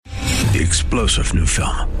The explosive new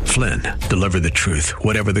film, Flynn, deliver the truth,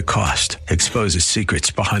 whatever the cost. Exposes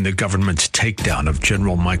secrets behind the government's takedown of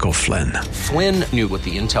General Michael Flynn. Flynn knew what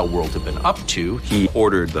the intel world had been up to. He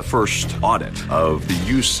ordered the first audit of the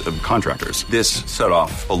use of contractors. This set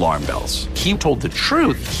off alarm bells. He told the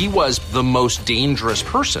truth. He was the most dangerous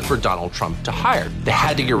person for Donald Trump to hire. They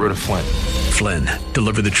had to get rid of Flynn. Flynn,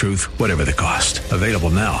 deliver the truth, whatever the cost. Available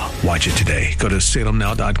now. Watch it today. Go to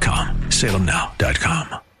salemnow.com.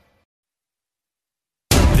 salemnow.com.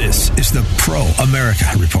 This is the Pro America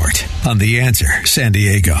Report on The Answer San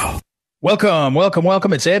Diego. Welcome.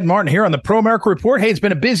 It's Ed Martin here on the Pro America Report. Hey, it's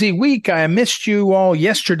been a busy week. I missed you all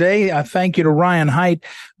yesterday. I thank you to Ryan Haidt,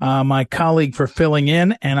 my colleague, for filling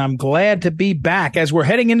in, and I'm glad to be back. As we're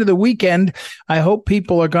heading into the weekend, I hope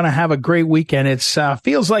people are going to have a great weekend. It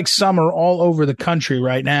feels like summer all over the country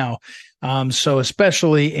right now. So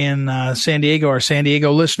especially in San Diego, our San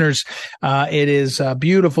Diego listeners, it is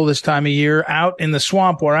beautiful this time of year. Out in the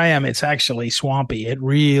swamp where I am, it's actually swampy. It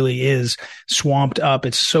really is swamped up.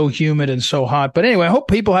 It's so humid and so hot. But anyway, I hope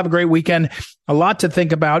people have a great weekend. A lot to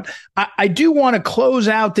think about. I do want to close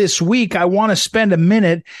out this week. I want to spend a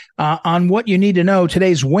minute on what you need to know.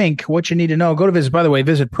 Today's wink, what you need to know. Go to visit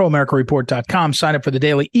proamericareport.com. Sign up for the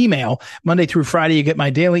daily email. Monday through Friday, you get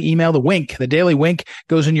my daily email, the wink. The daily wink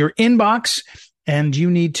goes in your inbox, and you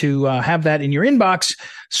need to have that in your inbox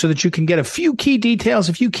so that you can get a few key details,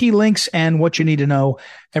 a few key links, and what you need to know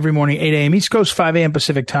every morning, 8 a.m. East Coast, 5 a.m.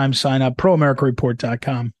 Pacific time. Sign up,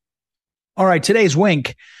 proamericareport.com. All right, today's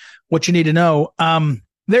wink. What you need to know.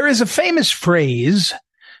 There is a famous phrase.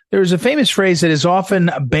 There is a famous phrase that is often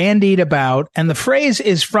bandied about, and the phrase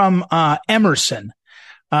is from Emerson.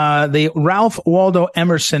 The Ralph Waldo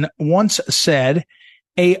Emerson once said,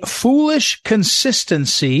 "A foolish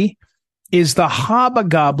consistency is the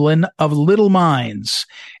hobgoblin of little minds."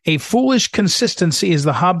 A foolish consistency is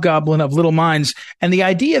the hobgoblin of little minds, and the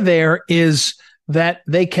idea there is that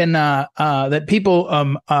they can that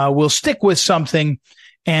people will stick with something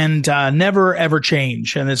and never ever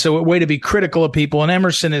change, and it's a way to be critical of people. And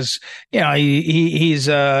Emerson is, he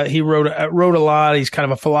wrote a lot. He's kind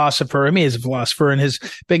of a philosopher. I mean, he's a philosopher, and his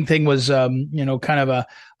big thing was, kind of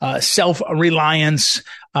a self-reliance.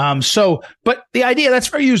 But the idea that's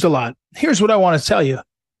very used a lot. Here's what I want to tell you: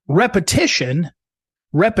 repetition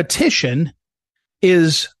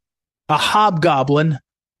is a hobgoblin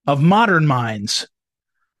of modern minds.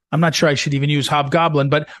 I'm not sure I should even use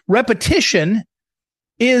hobgoblin, but repetition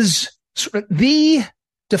is the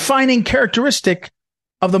defining characteristic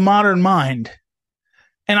of the modern mind.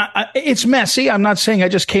 And it's messy. I'm not saying I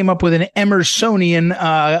just came up with an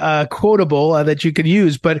Emersonian quotable that you could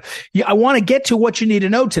use, but I want to get to what you need to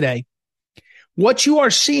know today. What you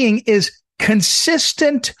are seeing is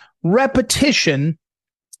consistent repetition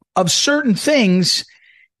of certain things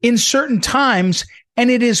in certain times,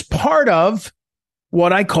 and it is part of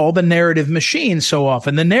what I call the narrative machine so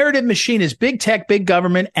often. The narrative machine is big tech, big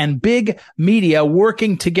government, and big media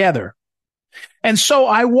working together. And so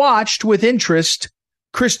I watched with interest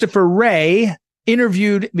Christopher Wray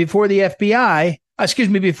interviewed before the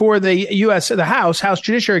before the House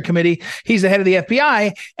Judiciary Committee. He's the head of the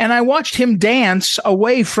FBI. And I watched him dance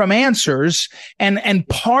away from answers and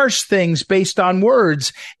parse things based on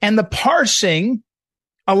words. And the parsing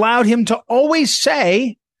allowed him to always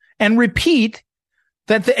say and repeat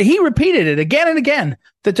that he repeated it again and again,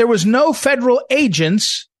 that there was no federal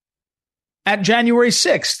agents at January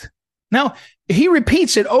 6th. Now, he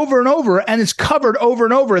repeats it over and over, and it's covered over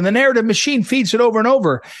and over, and the narrative machine feeds it over and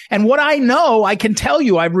over. And what I know, I can tell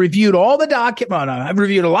you, I've reviewed all the documents. I've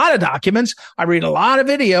reviewed a lot of documents. I read a lot of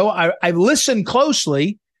video. I've listened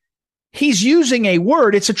closely. He's using a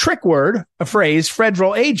word. It's a trick word, a phrase,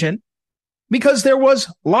 federal agent, because there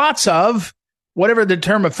was lots of, whatever the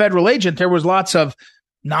term of federal agent, there was lots of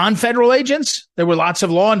non-federal agents. There were lots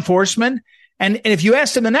of law enforcement. And if you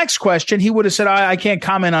asked him the next question, he would have said, I can't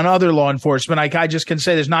comment on other law enforcement. I just can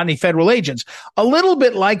say there's not any federal agents. A little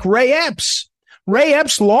bit like Ray Epps. Ray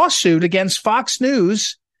Epps' lawsuit against Fox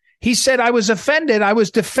News. He said, I was offended. I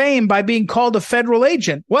was defamed by being called a federal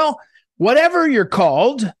agent. Well, whatever you're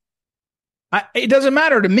called, it doesn't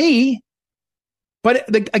matter to me. But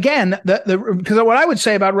because what I would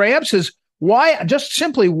say about Ray Epps is,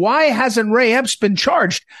 why hasn't Ray Epps been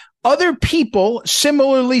charged? Other people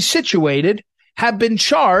similarly situated have been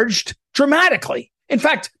charged dramatically. In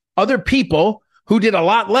fact, other people who did a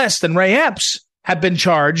lot less than Ray Epps have been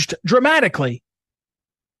charged dramatically.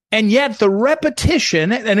 And yet the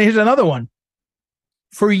repetition, and here's another one.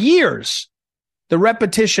 For years, the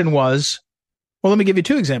repetition was Well, let me give you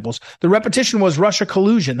two examples. The repetition was Russia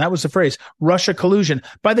collusion. That was the phrase, Russia collusion.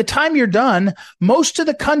 By the time you're done, most of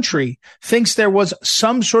the country thinks there was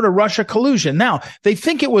some sort of Russia collusion. Now, they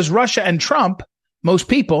think it was Russia and Trump, most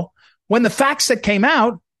people, when the facts that came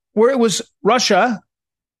out were it was Russia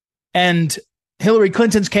and Hillary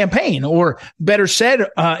Clinton's campaign, or better said,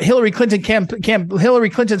 Hillary Clinton's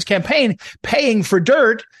campaign paying for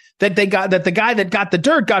dirt that the guy that got the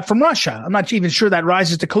dirt got from Russia. I'm not even sure that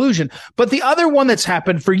rises to collusion. But the other one that's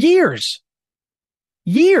happened for years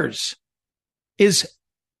is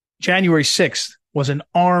January 6th was an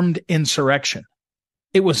armed insurrection.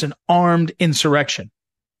 It was an armed insurrection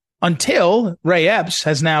until Ray Epps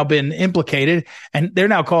has now been implicated, and they're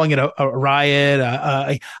now calling it a riot.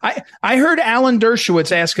 I heard Alan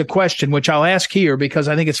Dershowitz ask a question, which I'll ask here because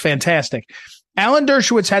I think it's fantastic. Alan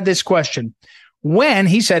Dershowitz had this question. When,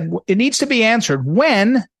 he said, it needs to be answered,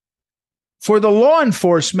 when, for the law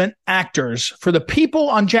enforcement actors, for the people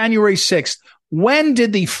on January 6th, when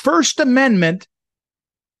did the First Amendment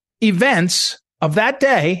events of that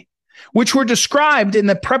day, which were described in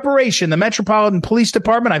the preparation, the Metropolitan Police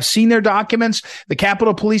Department, I've seen their documents, the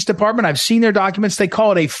Capitol Police Department, I've seen their documents, they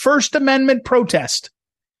call it a First Amendment protest.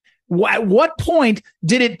 At what point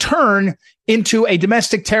did it turn into a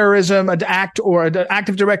domestic terrorism act or an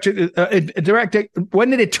active directed, when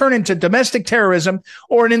did it turn into domestic terrorism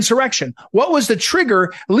or an insurrection? What was the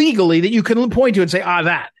trigger legally that you can point to and say,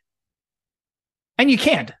 that? And you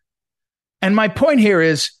can't. And my point here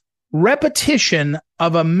is repetition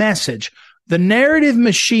of a message, the narrative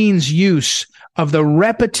machine's use of the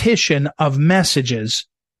repetition of messages.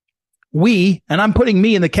 We, and I'm putting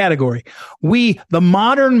me in the category, the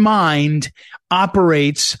modern mind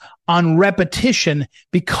operates on repetition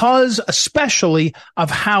because especially of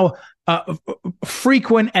how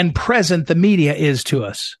frequent and present the media is to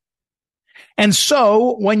us. And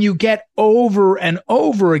so when you get over and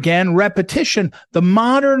over again repetition, the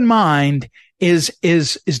modern mind is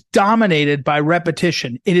dominated by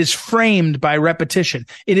repetition. It is framed by repetition.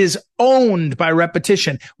 It is owned by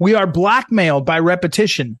repetition. We are blackmailed by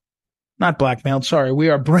repetition. Not blackmailed, sorry. We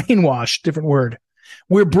are brainwashed, different word.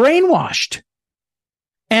 We're brainwashed.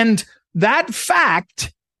 And that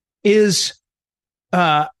fact is,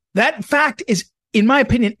 in my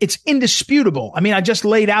opinion, it's indisputable. I mean, I just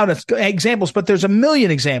laid out examples, but there's a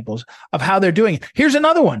million examples of how they're doing it. Here's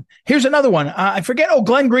another one. I forget.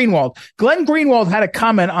 Glenn Greenwald. Glenn Greenwald had a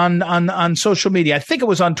comment on social media. I think it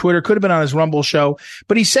was on Twitter, could have been on his Rumble show,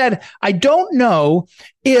 but he said, I don't know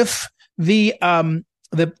if the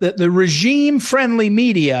regime friendly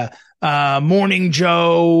media, Morning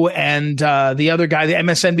Joe and the other guy, the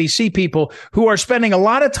MSNBC people who are spending a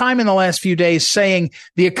lot of time in the last few days saying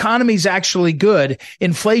the economy's actually good,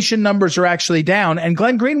 inflation numbers are actually down. And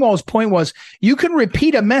Glenn Greenwald's point was, you can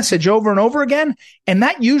repeat a message over and over again, and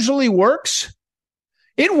that usually works.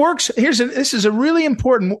 It works. This is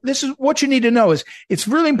what you need to know is it's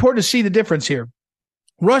really important to see the difference here.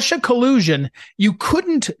 Russia collusion, you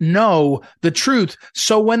couldn't know the truth.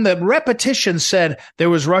 So when the repetition said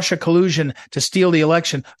there was Russia collusion to steal the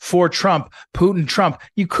election for Trump, Putin, Trump,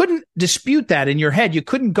 you couldn't dispute that in your head. You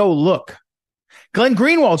couldn't go look. Glenn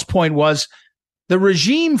Greenwald's point was the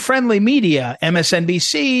regime-friendly media,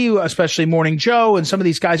 MSNBC, especially Morning Joe, and some of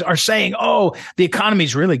these guys are saying, the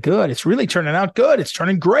economy's really good. It's really turning out good. It's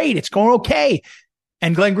turning great. It's going okay.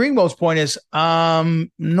 And Glenn Greenwald's point is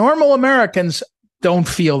normal Americans don't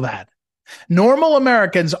feel that. Normal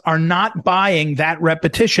Americans are not buying that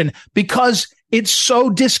repetition because it's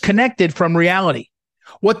so disconnected from reality.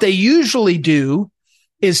 What they usually do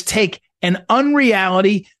is take an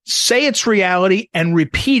unreality, say it's reality, and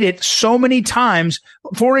repeat it so many times.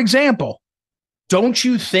 For example, don't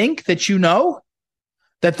you think that you know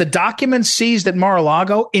that the documents seized at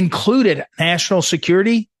Mar-a-Lago included national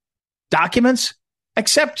security documents?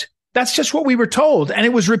 Except that's just what we were told, and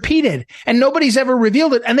it was repeated, and nobody's ever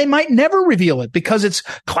revealed it, and they might never reveal it because it's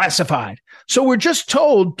classified. So we're just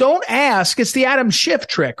told, don't ask. It's the Adam Schiff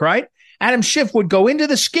trick, right? Adam Schiff would go into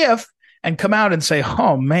the skiff and come out and say,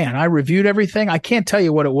 oh, man, I reviewed everything. I can't tell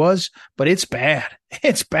you what it was, but it's bad.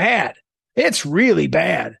 It's bad. It's really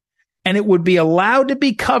bad. And it would be allowed to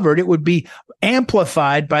be covered. It would be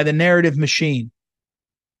amplified by the narrative machine.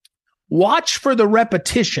 Watch for the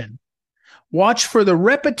repetition. Watch for the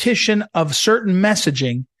repetition of certain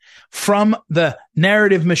messaging from the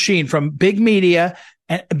narrative machine, from big media,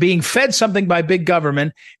 and being fed something by big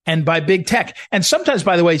government and by big tech. And sometimes,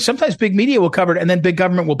 by the way, sometimes big media will cover it and then big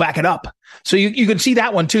government will back it up. So you can see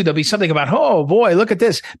that one too. There'll be something about, oh boy, look at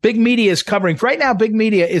this. Big media is covering right now. Big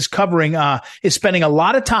media is covering, is spending a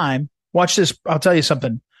lot of time. Watch this. I'll tell you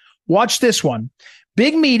something. Watch this one.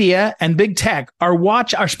 big media and big tech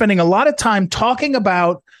are spending a lot of time talking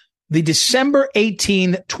about the December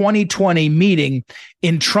 18th, 2020 meeting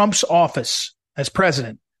in Trump's office as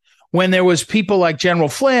president, when there was people like General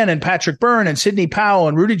Flynn and Patrick Byrne and Sidney Powell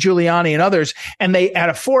and Rudy Giuliani and others. And they had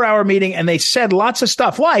a 4-hour meeting and they said lots of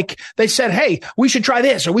stuff, like they said, hey, we should try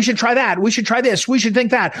this, or we should try that. We should try this. We should think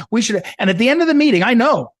that. We should. And at the end of the meeting, I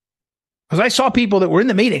know, because I saw people that were in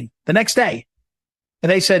the meeting the next day,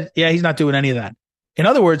 and they said, yeah, he's not doing any of that. In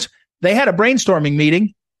other words, they had a brainstorming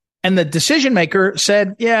meeting and the decision maker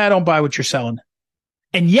said, yeah, I don't buy what you're selling.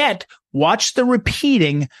 And yet, watch the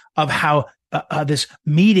repeating of how this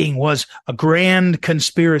meeting was a grand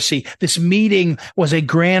conspiracy. This meeting was a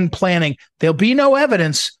grand planning. There'll be no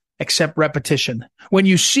evidence except repetition. When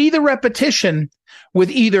you see the repetition with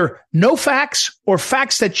either no facts or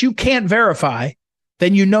facts that you can't verify,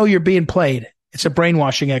 then you know you're being played. It's a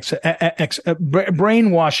brainwashing exercise.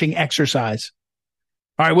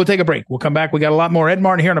 All right, we'll take a break. We'll come back. We got a lot more. Ed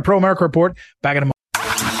Martin here on the Pro America Report. Back in a moment.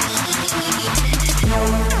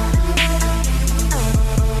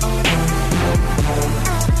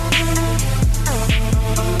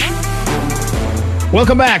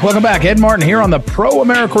 Welcome back. Ed Martin here on the Pro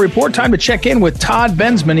America Report. Time to check in with Todd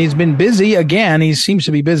Bensman. He's been busy again. He seems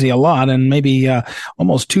to be busy a lot, and maybe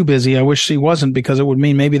almost too busy. I wish he wasn't, because it would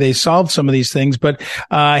mean maybe they solved some of these things. But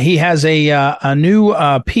he has a new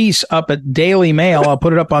piece up at Daily Mail. I'll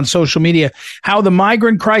put it up on social media. How the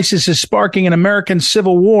migrant crisis is sparking an American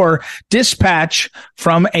civil war. Dispatch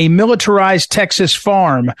from a militarized Texas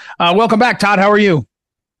farm. Welcome back, Todd. How are you?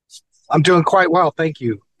 I'm doing quite well. Thank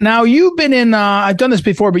you. Now, you've been in, I've done this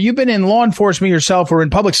before, but you've been in law enforcement yourself, or in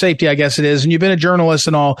public safety, I guess it is, and you've been a journalist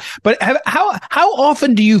and all. But how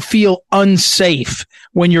often do you feel unsafe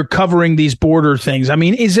when you're covering these border things? I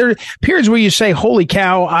mean, is there periods where you say, holy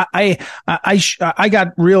cow, I got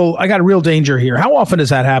real danger here? How often does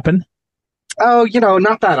that happen? Oh,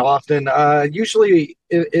 not that often. Usually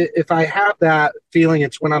if I have that feeling,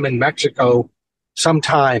 it's when I'm in Mexico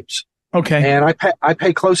sometimes. Okay. And I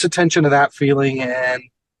pay close attention to that feeling, and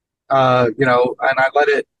and I let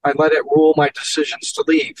it rule my decisions to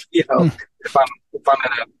leave, if I'm in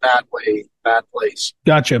a bad place.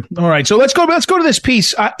 Gotcha. All right. So let's go to this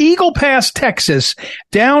piece. Eagle Pass, Texas,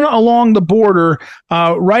 down along the border,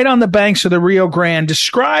 right on the banks of the Rio Grande.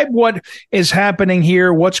 Describe what is happening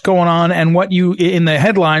here, what's going on, and what you, in the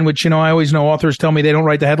headline, which, I always know authors tell me they don't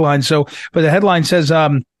write the headline. But the headline says,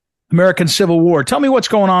 American Civil War. Tell me what's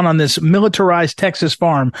going on this militarized Texas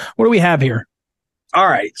farm. What do we have here? All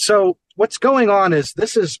right. So what's going on is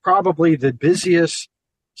this is probably the busiest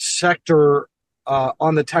sector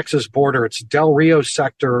on the Texas border. It's Del Rio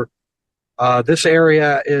sector. This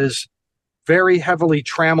area is very heavily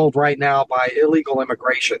trammeled right now by illegal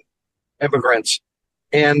immigrants.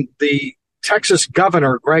 And the Texas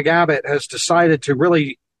governor, Greg Abbott, has decided to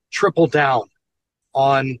really triple down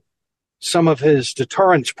on some of his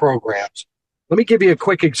deterrence programs. Let me give you a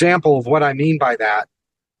quick example of what I mean by that.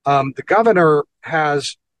 The governor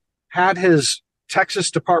has had his Texas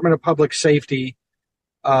Department of Public Safety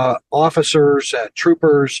officers,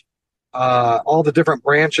 troopers, all the different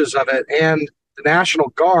branches of it, and the National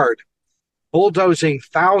Guard bulldozing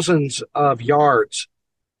thousands of yards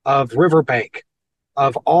of riverbank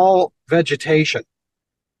of all vegetation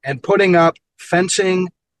and putting up fencing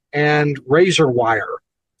and razor wire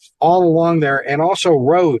all along there, and also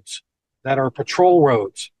roads that are patrol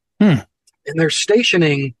roads. And they're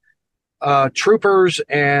stationing troopers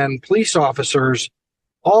and police officers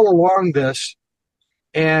all along this,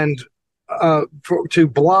 and to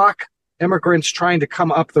block immigrants trying to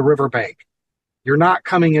come up the riverbank. You're not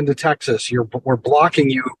coming into Texas. We're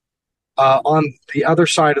blocking you on the other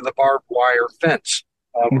side of the barbed wire fence,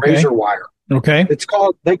 razor wire. Okay.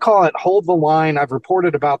 They call it Hold the Line. I've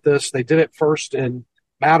reported about this. They did it first in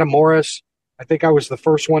Matamoros. I think I was the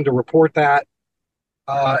first one to report that.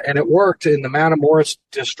 And it worked in the Matamoros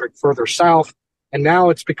district further south, and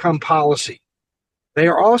now it's become policy. They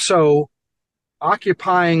are also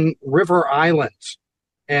occupying river islands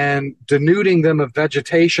and denuding them of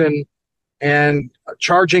vegetation and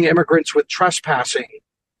charging immigrants with trespassing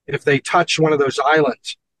if they touch one of those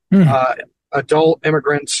islands. Adult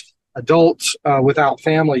immigrants, adults without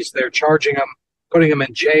families, they're charging them, putting them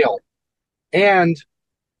in jail. And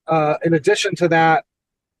in addition to that,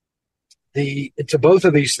 to both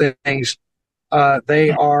of these things, they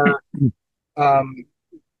are,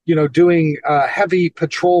 doing heavy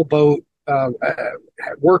patrol boat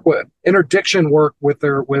work with interdiction work with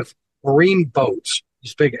marine boats,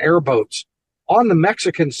 these big airboats on the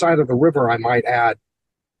Mexican side of the river, I might add,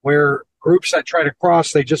 where groups that try to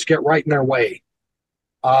cross, they just get right in their way.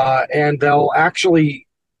 and they'll actually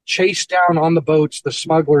chase down on the boats the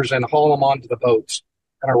smugglers and haul them onto the boats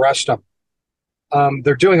and arrest them.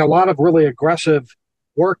 They're doing a lot of really aggressive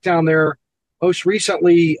work down there. Most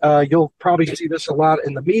recently, you'll probably see this a lot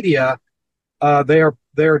in the media.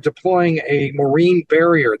 They're deploying a marine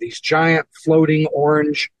barrier, these giant floating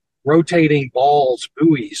orange rotating balls,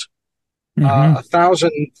 buoys,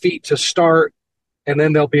 1,000 feet to start, and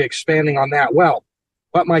then they'll be expanding on that. Well,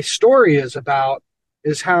 what my story is about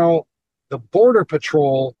is how the Border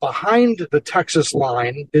Patrol behind the Texas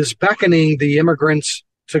line is beckoning the immigrants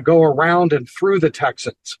to go around and through the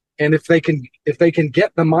Texans. And if they can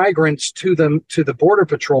get the migrants to the Border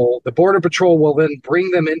Patrol will then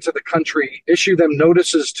bring them into the country, issue them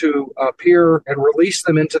notices to appear, and release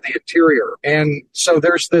them into the interior. And so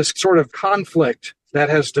there's this sort of conflict that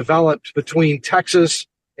has developed between Texas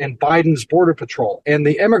and Biden's Border Patrol. And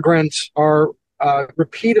the immigrants are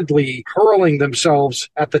repeatedly hurling themselves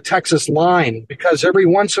at the Texas line because every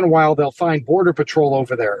once in a while they'll find Border Patrol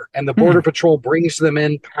over there, and the Border Patrol brings them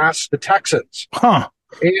in past the Texans.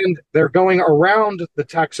 And they're going around the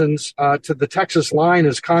Texans to the Texas line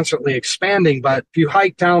is constantly expanding. But if you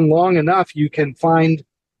hike down long enough, you can find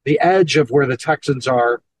the edge of where the Texans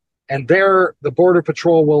are. And there, the Border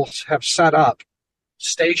Patrol will have set up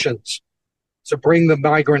stations to bring the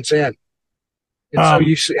migrants in. And so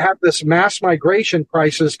you have this mass migration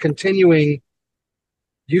crisis continuing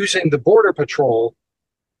using the Border Patrol,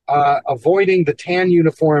 avoiding the tan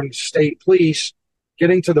uniformed state police,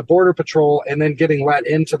 getting to the Border Patrol, and then getting let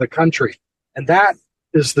into the country. And that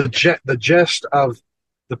is the gist of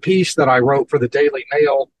the piece that I wrote for the Daily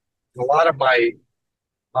Mail. And a lot of my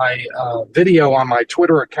video on my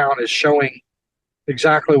Twitter account is showing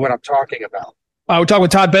exactly what I'm talking about. We're talking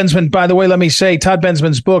with Todd Bensman. By the way, let me say Todd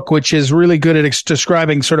Bensman's book, which is really good at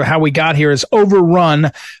describing sort of how we got here, is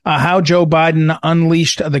Overrun, How Joe Biden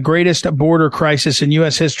Unleashed the Greatest Border Crisis in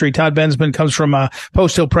U.S. History. Todd Bensman comes from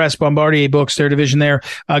Post Hill Press, Bombardier Books, their division there.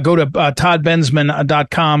 Go to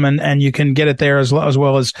toddbensman.com and you can get it there as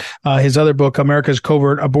well as his other book, America's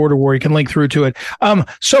Covert Border War. You can link through to it.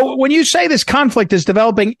 So when you say this conflict is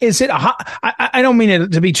developing, is it, I don't mean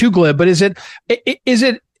it to be too glib, but is it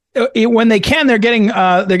when they can, they're getting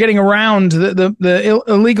around the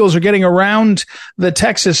illegals are getting around the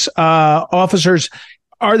Texas officers.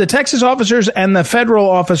 Are the Texas officers and the federal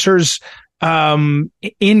officers actually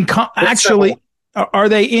are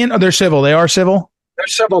they in? Oh, they're civil. They are civil. They're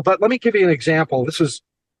civil. But let me give you an example. This is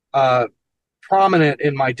prominent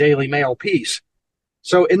in my Daily Mail piece.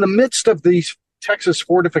 So in the midst of these Texas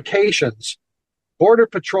fortifications, Border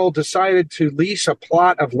Patrol decided to lease a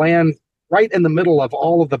plot of land right in the middle of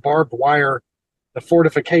all of the barbed wire, the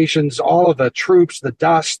fortifications, all of the troops, the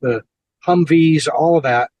dust, the Humvees, all of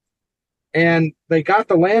that. And they got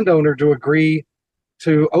the landowner to agree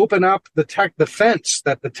to open up the fence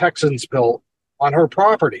that the Texans built on her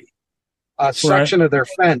property, a section of their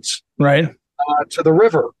fence to the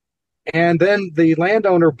river. And then the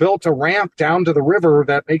landowner built a ramp down to the river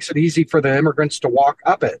that makes it easy for the immigrants to walk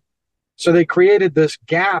up it. So they created this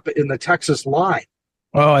gap in the Texas line.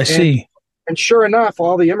 Oh, I see. And sure enough,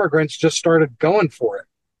 all the immigrants just started going for it.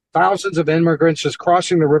 Thousands of immigrants just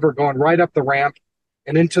crossing the river, going right up the ramp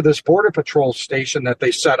and into this Border Patrol station that they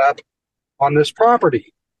set up on this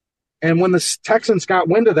property. And when the Texans got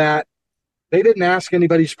wind of that, they didn't ask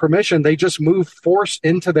anybody's permission. They just moved force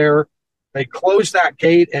into there. They closed that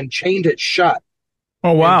gate and chained it shut.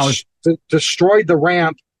 Oh, wow. Destroyed the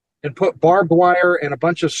ramp and put barbed wire and a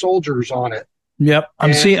bunch of soldiers on it. Yep.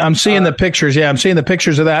 I'm seeing the pictures. Yeah. I'm seeing the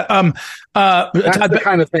pictures of that. That's Todd, the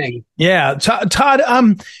kind of thing. Yeah. Todd,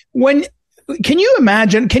 can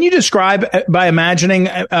you describe by imagining,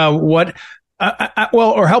 or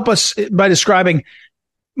help us by describing,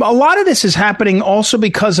 a lot of this is happening also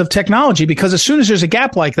because of technology, because as soon as there's a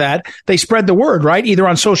gap like that, they spread the word, right? Either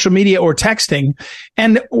on social media or texting.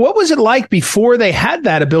 And what was it like before they had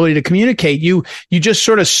that ability to communicate? You just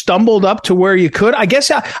sort of stumbled up to where you could. I guess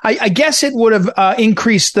it would have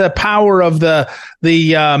increased the power of the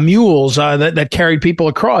mules that carried people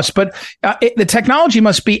across. But the technology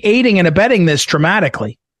must be aiding and abetting this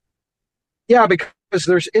dramatically. Yeah, because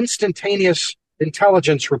there's instantaneous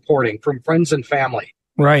intelligence reporting from friends and family.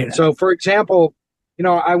 Right. So, for example,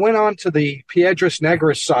 I went on to the Piedras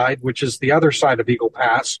Negras side, which is the other side of Eagle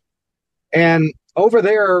Pass, and over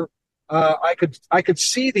there, I could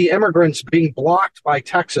see the immigrants being blocked by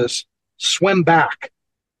Texas swim back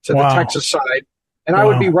to the Texas side, and I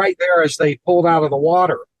would be right there as they pulled out of the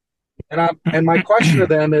water. And my question to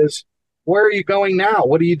them is, where are you going now?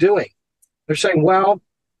 What are you doing? They're saying, well,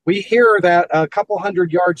 we hear that a couple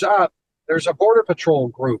hundred yards up, there's a Border Patrol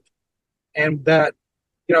group, and that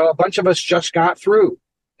a bunch of us just got through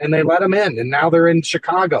and they let them in and now they're in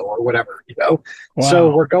Chicago or whatever, Wow.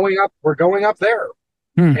 So we're going up there.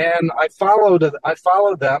 And I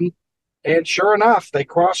followed them, and sure enough, they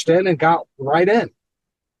crossed in and got right in.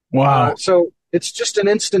 Wow. So it's just an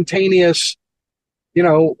instantaneous,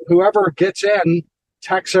 whoever gets in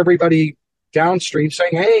texts everybody downstream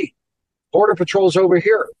saying, hey, Border Patrol's over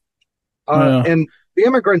here. And the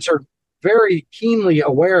immigrants are very keenly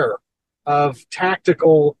aware of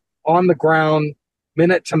tactical, on the ground,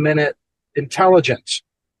 minute to minute intelligence.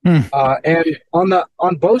 And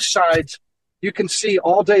on both sides, you can see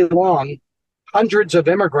all day long hundreds of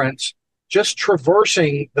immigrants just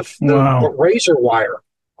traversing the razor wire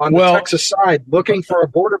on the Texas side, looking for a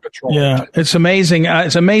Border Patrol. Yeah, it's amazing.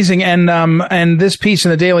 It's amazing. And this piece in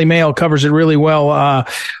the Daily Mail covers it really well.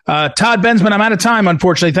 Todd Bensman, I'm out of time,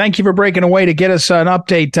 unfortunately. Thank you for breaking away to get us an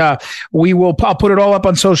update. I'll put it all up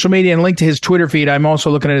on social media and link to his Twitter feed. I'm also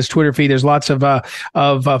looking at his Twitter feed. There's lots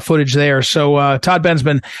of footage there. So, Todd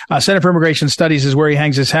Bensman, Center for Immigration Studies is where he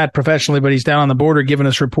hangs his hat professionally, but he's down on the border giving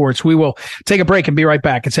us reports. We will take a break and be right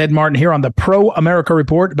back. It's Ed Martin here on the Pro America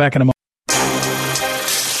Report. Back in a moment.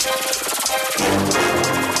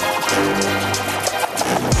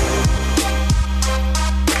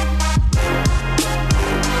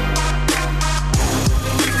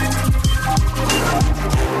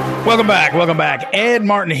 Welcome back. Ed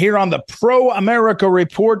Martin here on the Pro America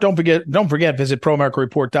Report. Don't forget, visit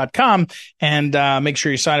proamericareport.com and make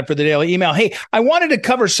sure you sign up for the daily email. Hey, I wanted to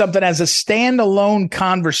cover something as a standalone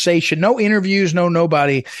conversation. No interviews, no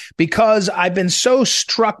nobody, because I've been so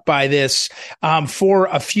struck by this for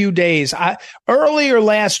a few days. Earlier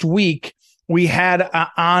last week, we had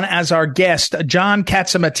on as our guest John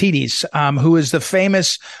Catsimatidis, who is the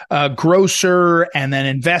famous grocer and an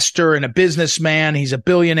investor and a businessman. He's a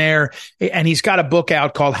billionaire, and he's got a book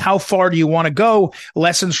out called How Far Do You Want to Go?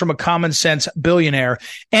 Lessons from a Common Sense Billionaire.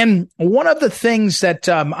 And one of the things that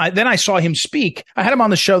then I saw him speak. I had him on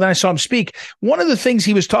the show, then I saw him speak. One of the things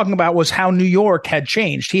he was talking about was how New York had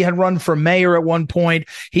changed. He had run for mayor at one point.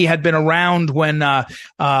 He had been around when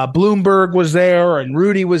Bloomberg was there and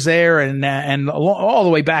Rudy was there and all the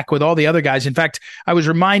way back with all the other guys. In fact, I was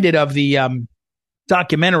reminded of the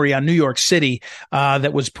documentary on New York City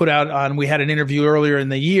that was put out on. We had an interview earlier in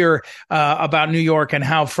the year about New York and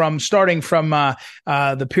how starting from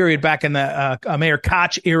the period back in the Mayor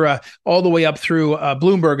Koch era all the way up through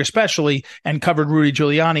Bloomberg, especially, and covered Rudy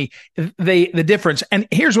Giuliani, the difference. And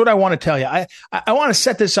here's what I want to tell you. I want to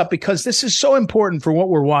set this up because this is so important for what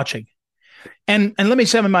we're watching. And let me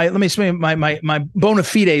say my bona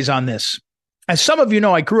fides on this. As some of you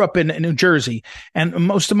know, I grew up in New Jersey, and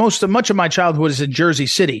much of my childhood is in Jersey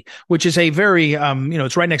City, which is a very,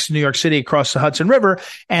 it's right next to New York City across the Hudson River.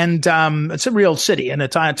 And, it's a real city. And the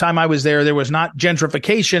time I was there was not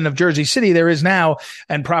gentrification of Jersey City. There is now,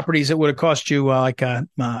 and properties that would have cost you,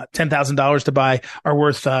 $10,000 to buy are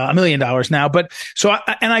worth $1 million now. But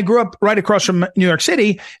I grew up right across from New York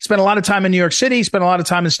City, spent a lot of time in New York City, spent a lot of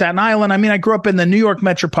time in Staten Island. I mean, I grew up in the New York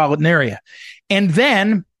metropolitan area. And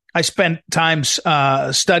then I spent time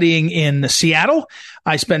studying in Seattle.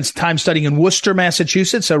 I spent time studying in Worcester,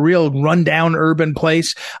 Massachusetts, a real rundown urban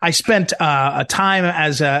place. I spent a time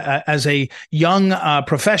as a young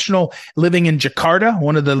professional living in Jakarta,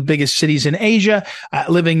 one of the biggest cities in Asia,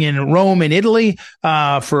 living in Rome in Italy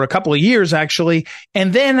for a couple of years, actually.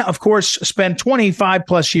 And then, of course, spent 25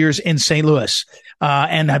 plus years in St. Louis.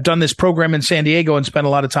 And have done this program in San Diego and spent a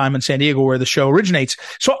lot of time in San Diego where the show originates.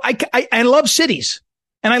 So I love cities.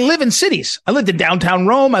 And I live in cities. I lived in downtown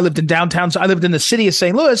Rome. I lived in the city of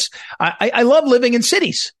St. Louis. I love living in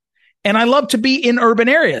cities, and I love to be in urban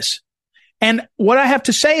areas. And what I have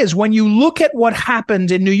to say is when you look at what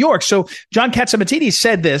happened in New York, so John Catsimatidis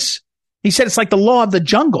said this, he said it's like the law of the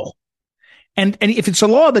jungle. And if it's a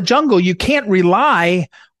law of the jungle, you can't rely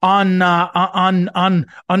on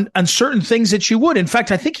certain things that you would. In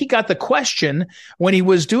fact, I think he got the question when he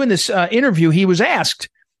was doing this interview. He was asked,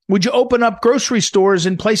 would you open up grocery stores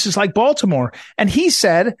in places like Baltimore? And he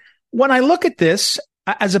said, when I look at this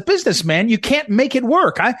as a businessman, you can't make it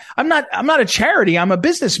work. I'm not a charity. I'm a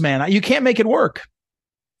businessman. You can't make it work.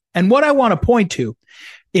 And what I want to point to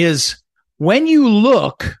is when you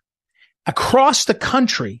look across the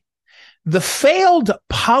country, the failed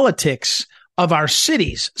politics of our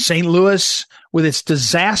cities, St. Louis with its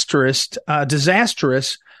disastrous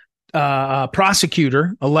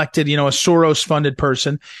prosecutor elected, a Soros funded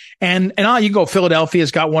person. And you go,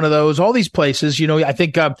 Philadelphia's got one of those, all these places, I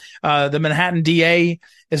think, the Manhattan DA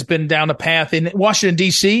has been down the path in Washington,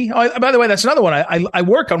 DC. Oh, by the way, that's another one. I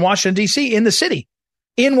work on Washington, DC in the city,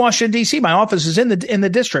 in Washington, DC. My office is in the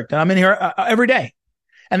district, and I'm in here every day.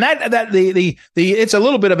 And it's a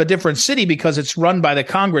little bit of a different city because it's run by the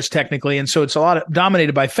Congress technically. And so it's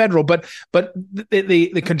dominated by federal, but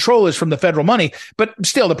the control is from the federal money. But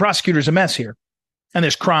still, the prosecutor's a mess here. And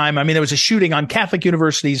there's crime. I mean, there was a shooting on Catholic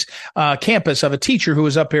University's campus of a teacher who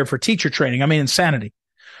was up here for teacher training. I mean, insanity.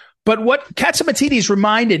 But what Catsimatidis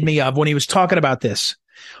reminded me of when he was talking about this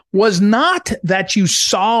was not that you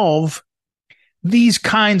solve these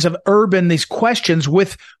kinds of these questions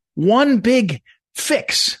with one big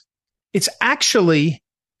fix. It's actually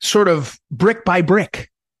sort of brick by brick.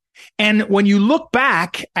 And when you look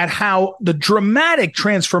back at how the dramatic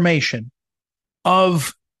transformation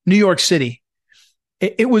of New York City,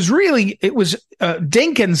 it was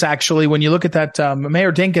Dinkins, actually, when you look at that,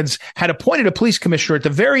 Mayor Dinkins had appointed a police commissioner at the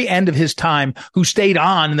very end of his time who stayed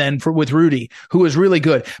on then with Rudy, who was really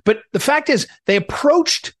good. But the fact is, they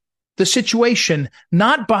approached the situation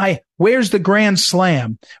not by where's the grand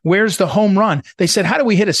slam, where's the home run. They said, how do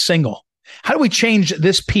we hit a single? How do we change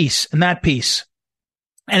this piece and that piece?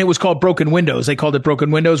 And it was called broken windows. They called it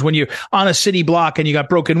broken windows. When you're on a city block and you got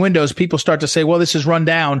broken windows, people start to say, well, this is run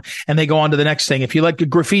down, and they go on to the next thing. If you like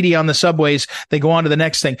graffiti on the subways, they go on to the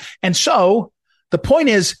next thing. And so the point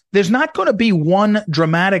is, there's not going to be one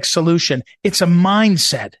dramatic solution. It's a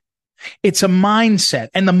mindset. It's a mindset.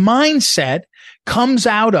 And the mindset comes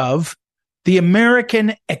out of the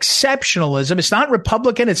American exceptionalism. It's not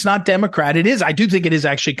Republican. It's not Democrat. I do think it is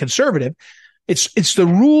actually conservative. It's the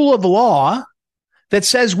rule of law that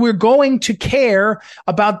says we're going to care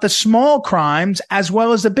about the small crimes as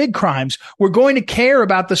well as the big crimes. We're going to care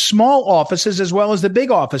about the small offices as well as the big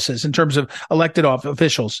offices in terms of elected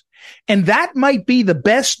officials. And that might be the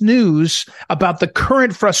best news about the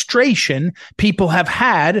current frustration people have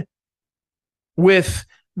had with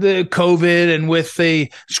the COVID and with the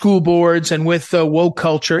school boards and with the woke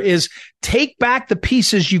culture, is take back the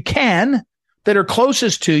pieces you can that are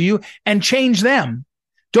closest to you and change them.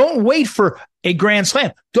 Don't wait for a grand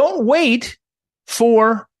slam. Don't wait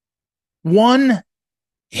for one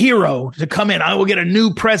hero to come in. I will get a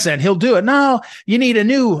new president. He'll do it. No, you need a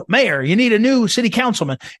new mayor. You need a new city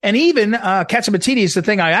councilman. And even Catsimatidis, the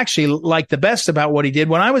thing I actually like the best about what he did.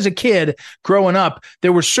 When I was a kid growing up,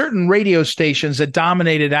 there were certain radio stations that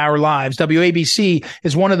dominated our lives. WABC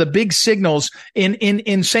is one of the big signals.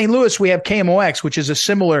 In St. Louis, we have KMOX, which is a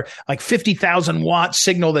similar like 50,000 watt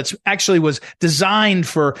signal that's actually was designed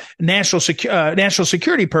for national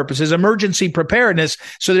security purposes, emergency preparedness,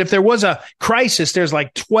 so that if there was a crisis, there's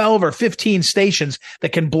like 12 or 15 stations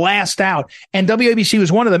that can blast out. And WABC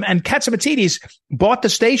was one of them. And Catsimatidis bought the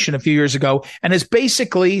station a few years ago and has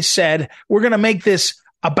basically said, we're going to make this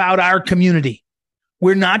about our community.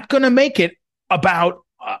 We're not going to make it about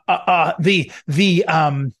the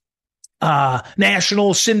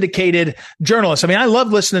national syndicated journalists. I mean, I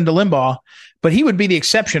love listening to Limbaugh, but he would be the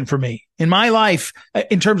exception for me. In my life,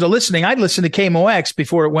 in terms of listening, I'd listen to KMOX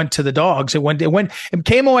before it went to the dogs. It went, and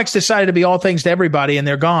KMOX decided to be all things to everybody, and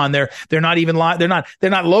they're gone. They're not even they're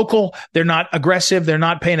not local. They're not aggressive. They're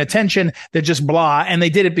not paying attention. They're just blah. And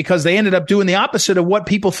they did it because they ended up doing the opposite of what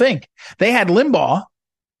people think. They had Limbaugh,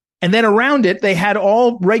 and then around it, they had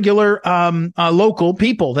all regular local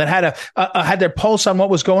people that had their pulse on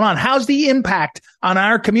what was going on. How's the impact on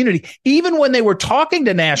our community? Even when they were talking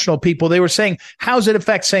to national people, they were saying, how's it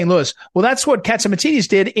affect St. Louis? Well, that's what Catsimatidis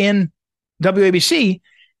did in WABC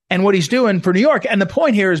and what he's doing for New York. And the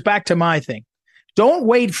point here is back to my thing. Don't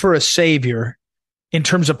wait for a savior in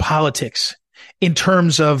terms of politics, in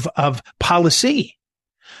terms of policy.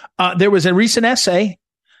 There was a recent essay,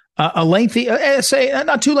 a lengthy essay,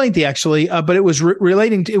 not too lengthy actually, but it was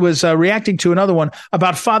reacting to another one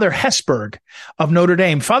about Father Hesburgh of Notre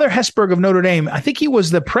Dame. Father Hesburgh of Notre Dame, I think he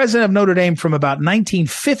was the president of Notre Dame from about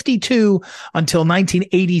 1952 until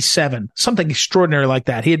 1987, something extraordinary like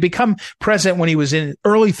that. He had become president when he was in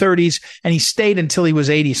early 30s, and he stayed until he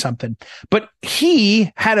was 80 something. But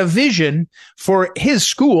he had a vision for his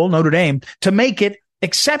school, Notre Dame, to make it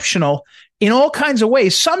exceptional in all kinds of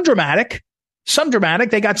ways, some dramatic.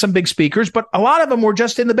 They got some big speakers, but a lot of them were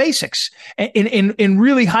just in the basics, in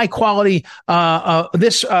really high quality,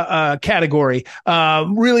 category,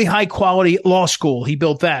 really high quality law school. He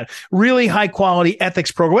built that really high quality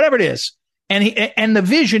ethics program, whatever it is. And the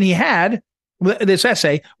vision he had, this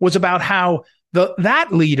essay was about how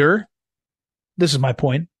that leader, this is my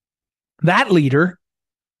point, that leader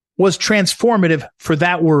was transformative for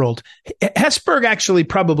that world. Hesburgh actually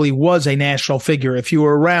probably was a national figure. If you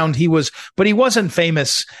were around, but he wasn't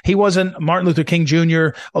famous. He wasn't Martin Luther King Jr.,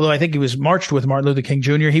 although I think he was marched with Martin Luther King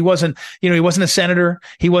Jr. He wasn't a senator.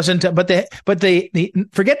 He wasn't, but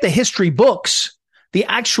forget the history books. the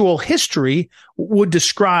actual history would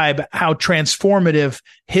describe how transformative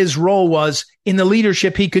his role was in the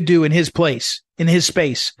leadership he could do in his place, in his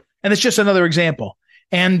space. And it's just another example.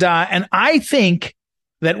 And I think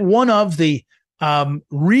that one of the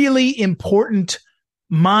really important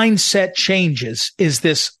mindset changes is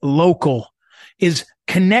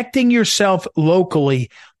connecting yourself locally,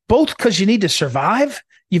 both because you need to survive.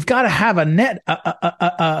 You've got to have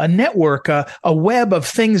a network, a web of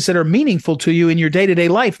things that are meaningful to you in your day-to-day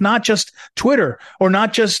life, not just Twitter or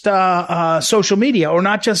not just social media or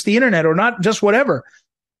not just the internet or not just whatever.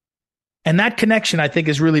 And that connection, I think,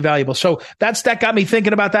 is really valuable. So that got me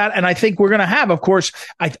thinking about that. And I think we're going to have, of course,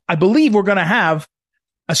 I believe we're going to have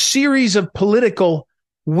a series of political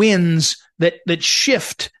wins that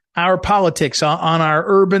shift our politics on our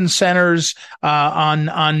urban centers,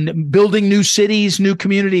 on building new cities, new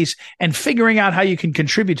communities, and figuring out how you can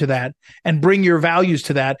contribute to that and bring your values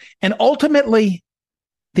to that. And ultimately,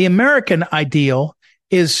 the American ideal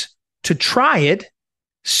is to try it,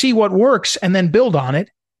 see what works, and then build on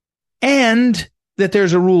it. And that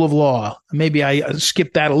there's a rule of law. Maybe I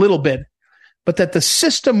skipped that a little bit, but that the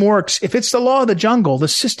system works. If it's the law of the jungle, the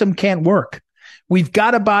system can't work. We've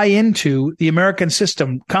got to buy into the American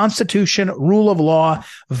system, Constitution, rule of law,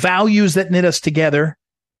 values that knit us together,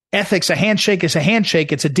 ethics. A handshake is a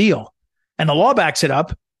handshake. It's a deal. And the law backs it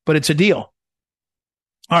up, but it's a deal.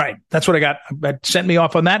 All right. That's what I got. That sent me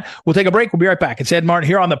off on that. We'll take a break. We'll be right back. It's Ed Martin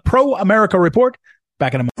here on the Pro America Report.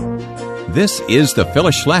 Back in a moment. This is the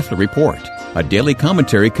Phyllis Schlafly Report, a daily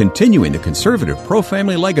commentary continuing the conservative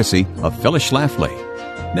pro-family legacy of Phyllis Schlafly.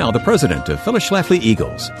 Now, the president of Phyllis Schlafly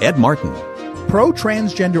Eagles, Ed Martin.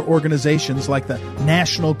 Pro-transgender organizations like the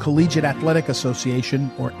National Collegiate Athletic Association,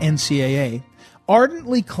 or NCAA,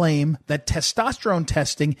 ardently claim that testosterone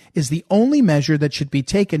testing is the only measure that should be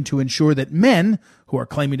taken to ensure that men, who are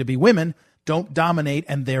claiming to be women, don't dominate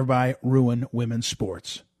and thereby ruin women's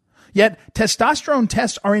sports. Yet, testosterone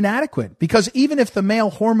tests are inadequate because even if the male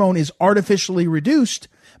hormone is artificially reduced,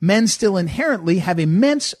 men still inherently have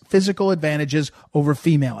immense physical advantages over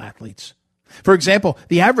female athletes. For example,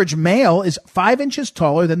 the average male is 5 inches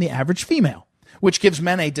taller than the average female, which gives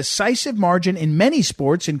men a decisive margin in many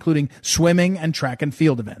sports, including swimming and track and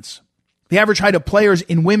field events. The average height of players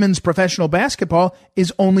in women's professional basketball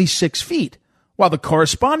is only 6 feet, while the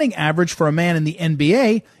corresponding average for a man in the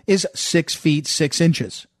NBA is 6 feet 6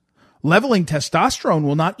 inches. Leveling testosterone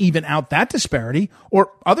will not even out that disparity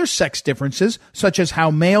or other sex differences, such as how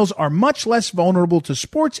males are much less vulnerable to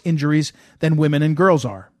sports injuries than women and girls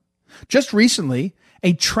are. Just recently,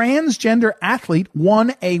 a transgender athlete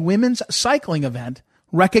won a women's cycling event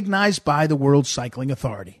recognized by the World Cycling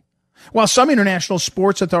Authority. While some international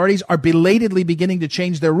sports authorities are belatedly beginning to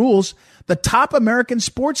change their rules, the top American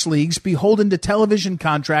sports leagues beholden to television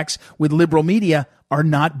contracts with liberal media are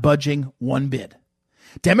not budging one bit.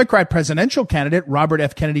 Democrat presidential candidate Robert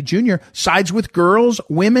F. Kennedy Jr. sides with girls,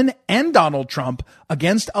 women, and Donald Trump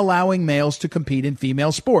against allowing males to compete in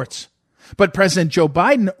female sports. But President Joe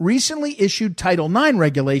Biden recently issued Title IX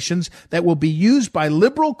regulations that will be used by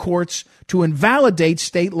liberal courts to invalidate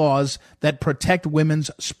state laws that protect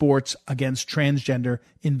women's sports against transgender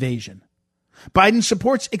invasion. Biden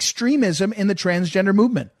supports extremism in the transgender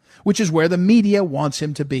movement, which is where the media wants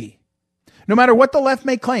him to be. No matter what the left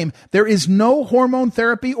may claim, there is no hormone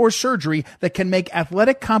therapy or surgery that can make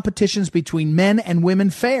athletic competitions between men and women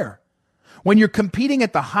fair. When you're competing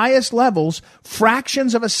at the highest levels,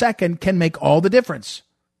 fractions of a second can make all the difference.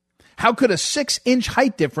 How could a 6-inch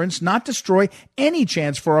height difference not destroy any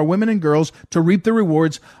chance for our women and girls to reap the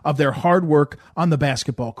rewards of their hard work on the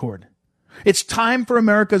basketball court? It's time for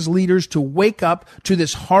America's leaders to wake up to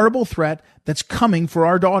this horrible threat that's coming for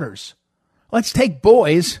our daughters. Let's take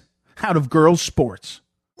boys out of girls' sports.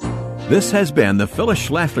 This has been the Phyllis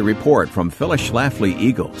Schlafly Report from Phyllis Schlafly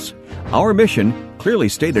Eagles. Our mission, clearly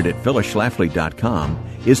stated at phyllisschlafly.com,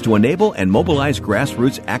 is to enable and mobilize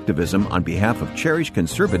grassroots activism on behalf of cherished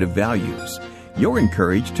conservative values. You're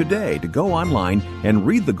encouraged today to go online and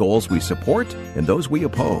read the goals we support and those we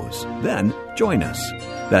oppose. Then join us.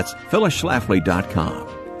 That's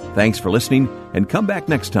phyllisschlafly.com. Thanks for listening, and come back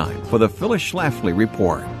next time for the Phyllis Schlafly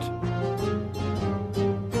Report.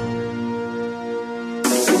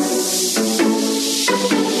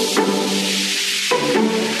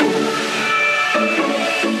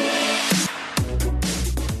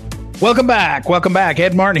 Welcome back. Welcome back.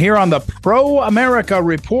 Ed Martin here on the Pro America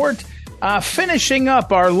Report. Finishing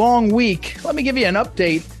up our long week. Let me give you an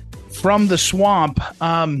update from the swamp.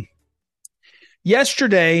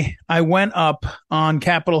 Yesterday, I went up on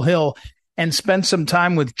Capitol Hill and spent some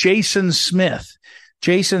time with Jason Smith.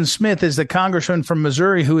 Jason Smith is the congressman from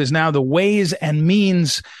Missouri who is now the Ways and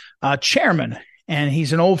Means chairman. And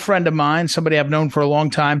he's an old friend of mine, somebody I've known for a long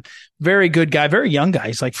time. Very good guy, very young guy.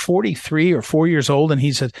 He's like 43 or 4 years old. And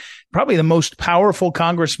he's probably the most powerful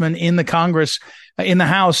congressman in the Congress, in the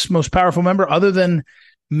House, most powerful member, other than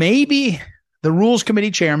maybe the Rules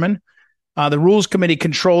Committee chairman. The Rules Committee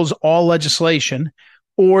controls all legislation,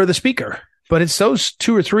 or the Speaker. But it's those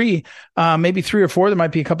two or three, maybe three or four. There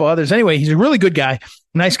might be a couple others. Anyway, he's a really good guy,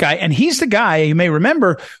 nice guy. And he's the guy, you may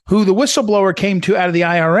remember, who the whistleblower came to out of the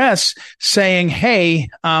IRS saying, hey,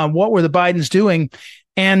 what were the Bidens doing?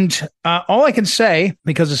 And all I can say,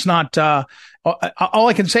 because it's not, all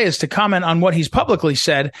I can say is to comment on what he's publicly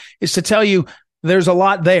said, is to tell you there's a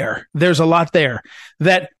lot there. There's a lot there.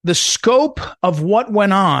 That the scope of what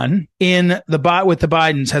went on with the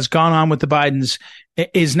Bidens has gone on with the Bidens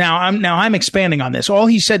is now I'm expanding on this. All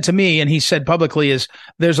he said to me, and he said publicly, is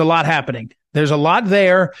there's a lot happening. There's a lot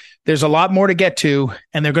there. There's a lot more to get to,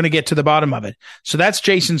 and they're going to get to the bottom of it. So that's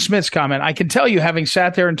Jason Smith's comment. I can tell you, having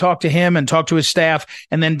sat there and talked to him and talked to his staff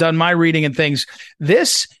and then done my reading and things,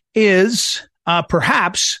 this is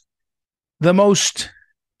perhaps the most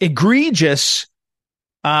egregious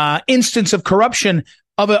instance of corruption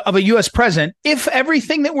of a U.S. president. If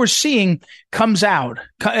everything that we're seeing comes out,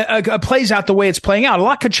 plays out the way it's playing out, a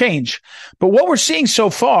lot could change. But what we're seeing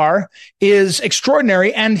so far is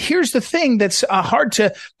extraordinary. And here's the thing that's hard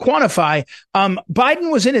to quantify.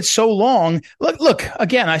 Biden was in it so long. Look,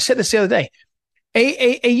 again, I said this the other day.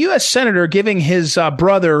 A U.S. senator giving his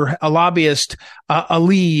brother, a lobbyist, a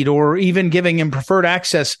lead, or even giving him preferred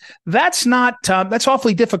access, that's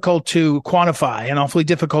awfully difficult to quantify and awfully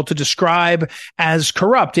difficult to describe as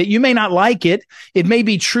corrupt. You may not like it. It may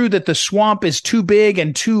be true that the swamp is too big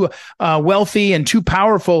and too wealthy and too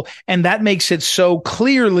powerful, and that makes it so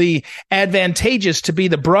clearly advantageous to be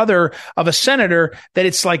the brother of a senator that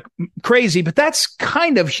it's like crazy. But that's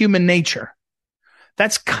kind of human nature.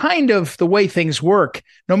 That's kind of the way things work,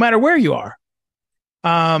 no matter where you are.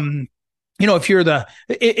 If you're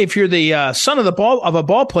the son of a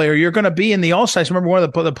ball player, you're going to be in the All-Stars. Remember, one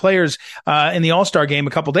of the players in the All-Star game a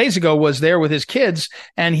couple days ago was there with his kids,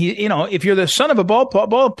 and if you're the son of a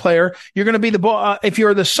ball player, you're going to be the ball. If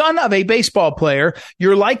you're the son of a baseball player,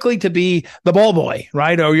 you're likely to be the ball boy,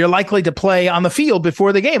 right? Or you're likely to play on the field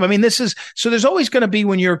before the game. I mean, so there's always going to be,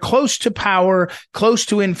 when you're close to power, close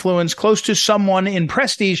to influence, close to someone in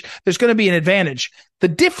prestige, there's going to be an advantage. The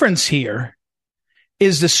difference here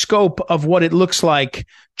is the scope of what it looks like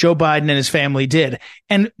Joe Biden and his family did.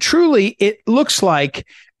 And truly, it looks like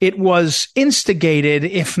it was instigated,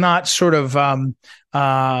 if not sort of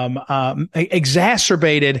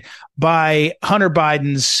exacerbated by Hunter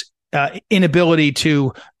Biden's inability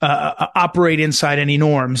to operate inside any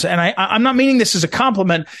norms. And I'm not meaning this as a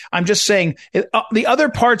compliment. I'm just saying the other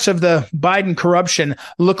parts of the Biden corruption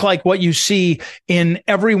look like what you see in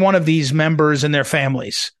every one of these members and their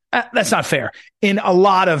families. That's not fair. In a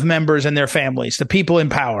lot of members and their families, the people in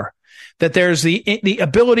power, that there's the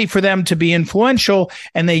ability for them to be influential,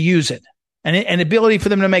 and they use it, and ability for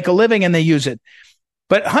them to make a living, and they use it.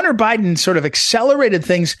 But Hunter Biden sort of accelerated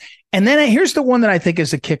things. And then here's the one that I think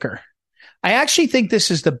is the kicker. I actually think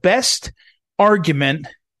this is the best argument.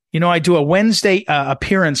 I do a Wednesday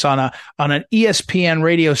appearance on an ESPN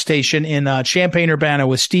radio station in Champaign-Urbana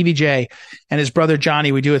with Stevie J and his brother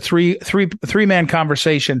Johnny. We do a three-man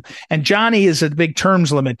conversation, and Johnny is a big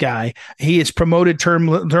terms limit guy. He has promoted term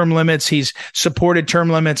limits. He's supported term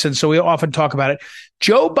limits, and so we often talk about it.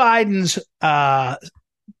 Joe Biden's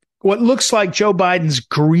what looks like Joe Biden's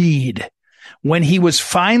greed when he was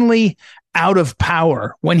finally out of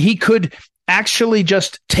power, when he could actually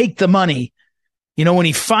just take the money. When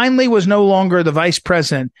he finally was no longer the vice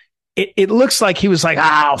president, it looks like he was like,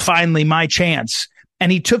 finally my chance.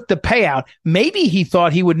 And he took the payout. Maybe he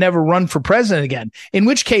thought he would never run for president again, in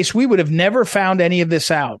which case we would have never found any of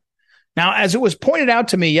this out. Now, as it was pointed out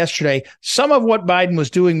to me yesterday, some of what Biden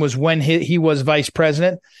was doing was when he was vice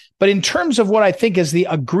president. But in terms of what I think is the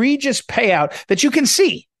egregious payout that you can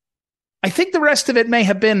see, I think the rest of it may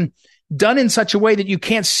have been done in such a way that you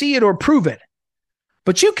can't see it or prove it.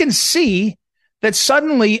 But you can see that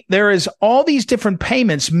suddenly there is all these different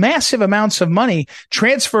payments, massive amounts of money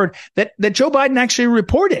transferred that Joe Biden actually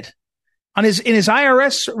reported in his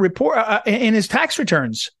IRS report, in his tax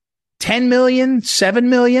returns. 10 million, 7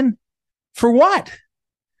 million. For what?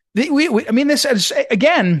 This is,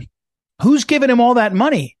 again, who's giving him all that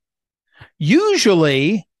money?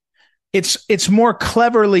 Usually it's more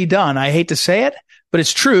cleverly done. I hate to say it, but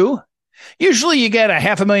it's true. Usually you get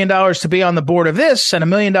 $500,000 to be on the board of this and $1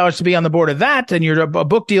 million to be on the board of that. And a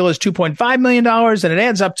book deal is $2.5 million and it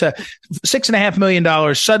adds up to $6.5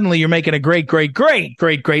 million. Suddenly you're making a great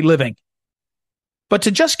living. But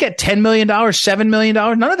to just get $10 million, $7 million,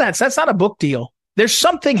 none of that's not a book deal. There's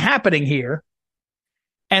something happening here.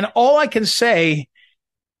 And all I can say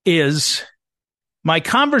is my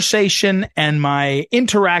conversation and my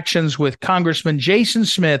interactions with Congressman Jason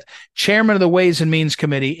Smith, chairman of the Ways and Means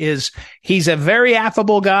Committee, he's a very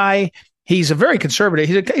affable guy. He's a very conservative.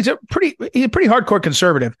 He's a pretty hardcore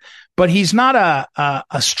conservative, but he's not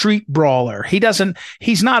a street brawler.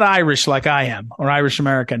 He's not Irish like I am, or Irish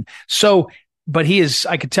American. So, but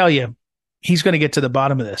I could tell you, he's going to get to the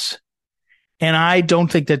bottom of this. And I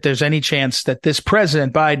don't think that there's any chance that this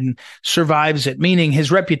President Biden survives it, meaning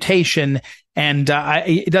his reputation. And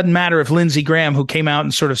it doesn't matter if Lindsey Graham, who came out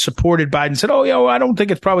and sort of supported Biden, said, I don't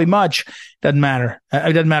think it's probably much. Doesn't matter.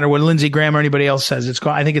 It doesn't matter what Lindsey Graham or anybody else says.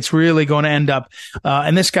 I think it's really going to end up.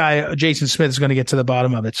 And this guy, Jason Smith, is going to get to the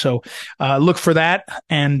bottom of it. So look for that,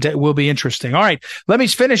 and it will be interesting. All right. Let me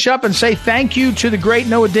finish up and say thank you to the great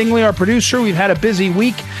Noah Dingley, our producer. We've had a busy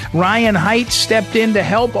week. Ryan Haidt stepped in to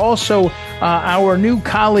help. Also, our new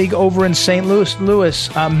colleague over in St. Louis,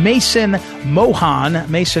 Mason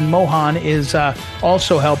Mohan. Mason Mohan is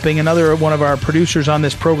also helping, another one of our producers on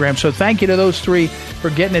this program. So thank you to those three for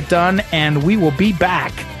getting it done, and we will be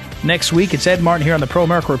back next week. It's Ed Martin here on the Pro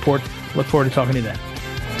America Report. Look forward to talking to you then.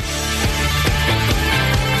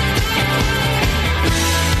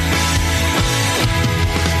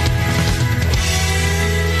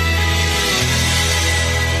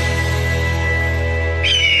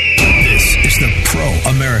 This is the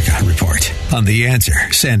Pro America Report on The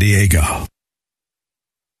Answer San Diego.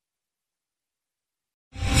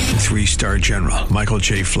 3-star General Michael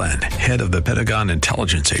J. Flynn, head of the Pentagon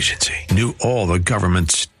Intelligence Agency, knew all the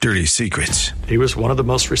government's dirty secrets. He was one of the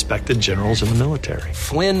most respected generals in the military.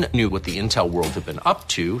 Flynn knew what the intel world had been up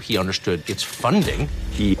to. He understood its funding.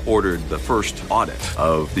 He ordered the first audit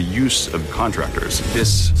of the use of contractors.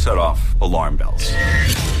 This set off alarm bells.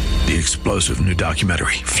 The explosive new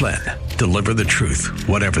documentary, Flynn, Deliver the Truth,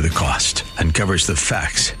 Whatever the Cost, uncovers the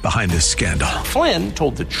facts behind this scandal. Flynn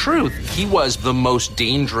told the truth. He was the most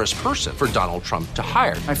dangerous person for Donald Trump to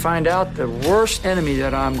hire. I find out the worst enemy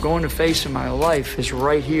that I'm going to face in my life is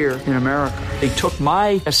right here in America. They took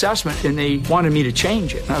my assessment and they wanted me to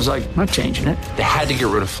change it. And I was like, I'm not changing it. They had to get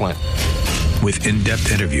rid of Flynn. With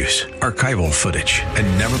in-depth interviews, archival footage,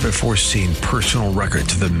 and never-before-seen personal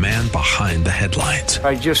records of the man behind the headlines.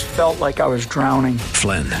 I just felt like I was drowning.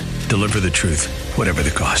 Flynn, Deliver the Truth, Whatever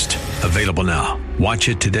the Cost. Available now. Watch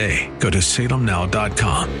it today. Go to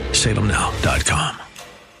salemnow.com. salemnow.com.